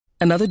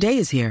Another day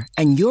is here,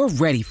 and you're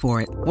ready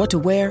for it. What to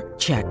wear?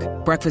 Check.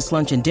 Breakfast,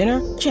 lunch, and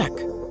dinner? Check.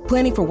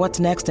 Planning for what's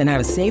next and how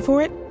to save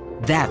for it?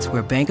 That's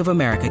where Bank of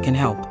America can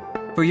help.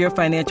 For your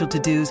financial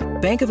to-dos,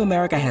 Bank of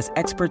America has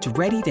experts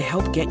ready to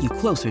help get you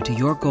closer to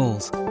your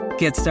goals.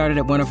 Get started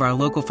at one of our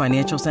local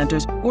financial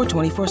centers or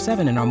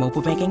 24/7 in our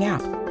mobile banking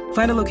app.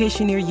 Find a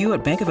location near you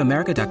at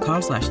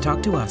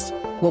bankofamerica.com/talktous.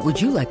 What would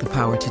you like the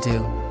power to do?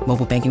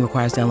 Mobile banking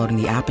requires downloading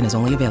the app and is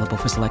only available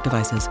for select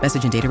devices.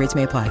 Message and data rates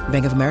may apply.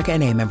 Bank of America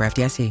N.A., member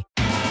FDIC.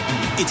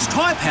 It's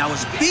Tyre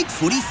Power's Big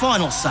Footy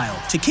Final Sale.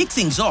 To kick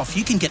things off,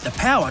 you can get the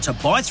power to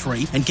buy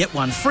 3 and get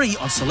 1 free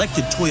on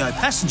selected Toyo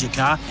passenger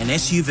car and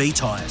SUV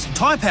tyres.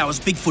 Tyre Power's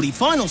Big Footy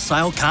Final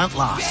Sale can't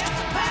last.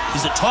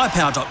 Visit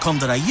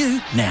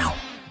tyrepower.com.au now.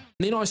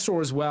 Then I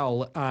saw as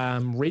well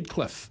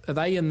Redcliffe. Are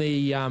they in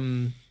the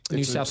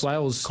New South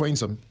Wales?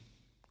 Queensland.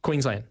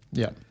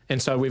 Yeah.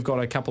 And so we've got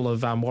a couple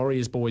of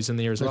Warriors boys in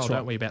there as well, right.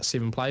 don't we? About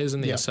 7 players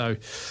in there. Yeah. So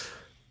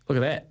look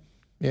at that.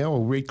 Yeah,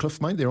 well,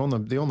 Redcliffe, mate, they're on the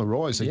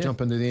rise. They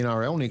jump into the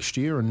NRL next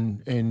year,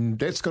 and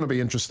that's going to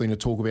be interesting to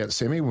talk about,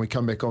 Sammy, when we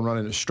come back on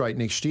running it straight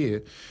next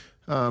year.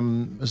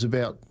 Is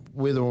about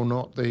whether or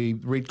not the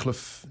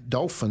Redcliffe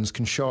Dolphins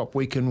can show up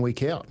week in,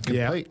 week out, compete.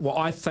 Yeah. Well,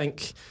 I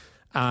think,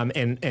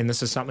 and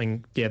this is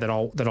something, that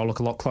I'll look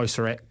a lot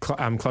closer at,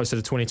 closer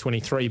to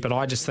 2023. But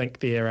I just think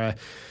they're a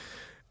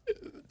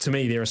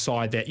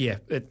side that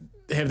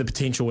have the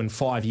potential in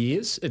 5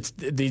 years.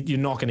 You're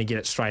not going to get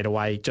it straight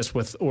away just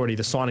with already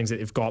the signings that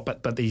they've got,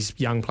 but these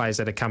young players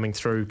that are coming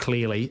through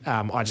clearly.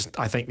 I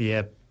think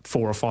they're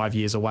 4 or 5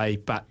 years away,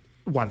 but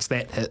once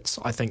that hits,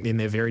 I think then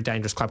they're a very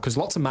dangerous club because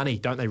lots of money,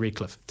 don't they,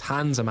 Redcliffe?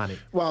 Tons of money.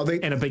 Well,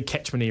 and a big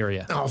catchment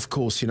area. Oh, of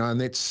course, and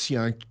that's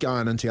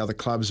going into other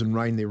clubs and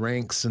raiding their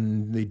ranks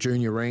and their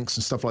junior ranks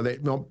and stuff like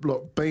that.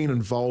 Look, being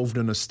involved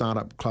in a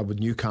startup club with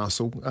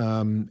Newcastle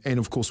and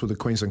of course with the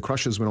Queensland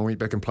Crushers when I went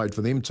back and played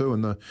for them too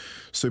in the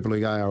Super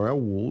League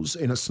ARL wars,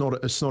 and it's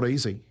not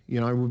easy.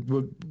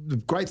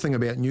 The great thing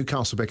about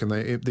Newcastle back in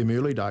them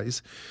early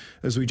days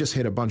is we just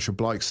had a bunch of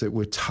blokes that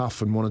were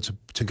tough and wanted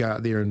to go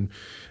out there and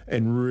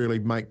really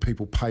make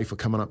people pay for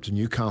coming up to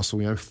Newcastle.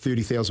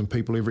 30,000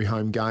 people every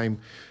home game.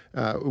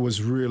 It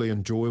was really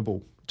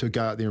enjoyable to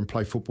go out there and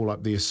play football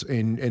up there,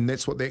 and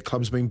that's what that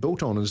club's been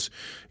built on, is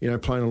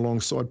playing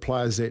alongside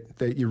players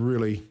that you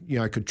really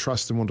could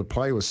trust and want to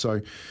play with.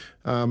 So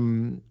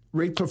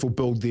Redcliffe will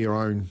build their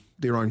own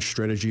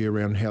strategy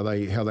around how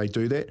they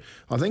do that.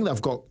 I think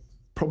they've got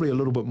probably a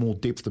little bit more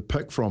depth to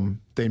pick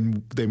from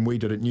than we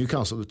did at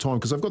Newcastle at the time,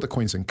 because they've got the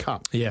Queensland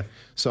Cup. Yeah.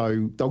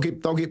 So they'll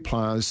get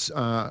players.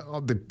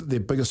 Their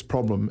biggest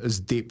problem is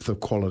depth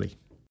of quality.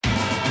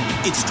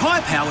 It's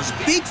Tyre Power's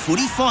Big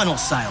Footy Final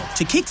Sale.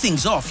 To kick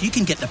things off, you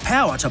can get the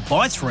power to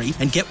buy 3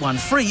 and get 1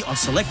 free on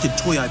selected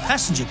Toyo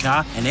passenger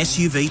car and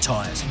SUV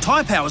tyres.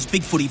 Tyre Power's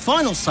Big Footy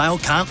Final Sale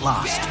can't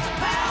last.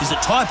 Visit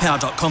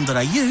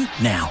tyrepower.com.au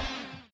now.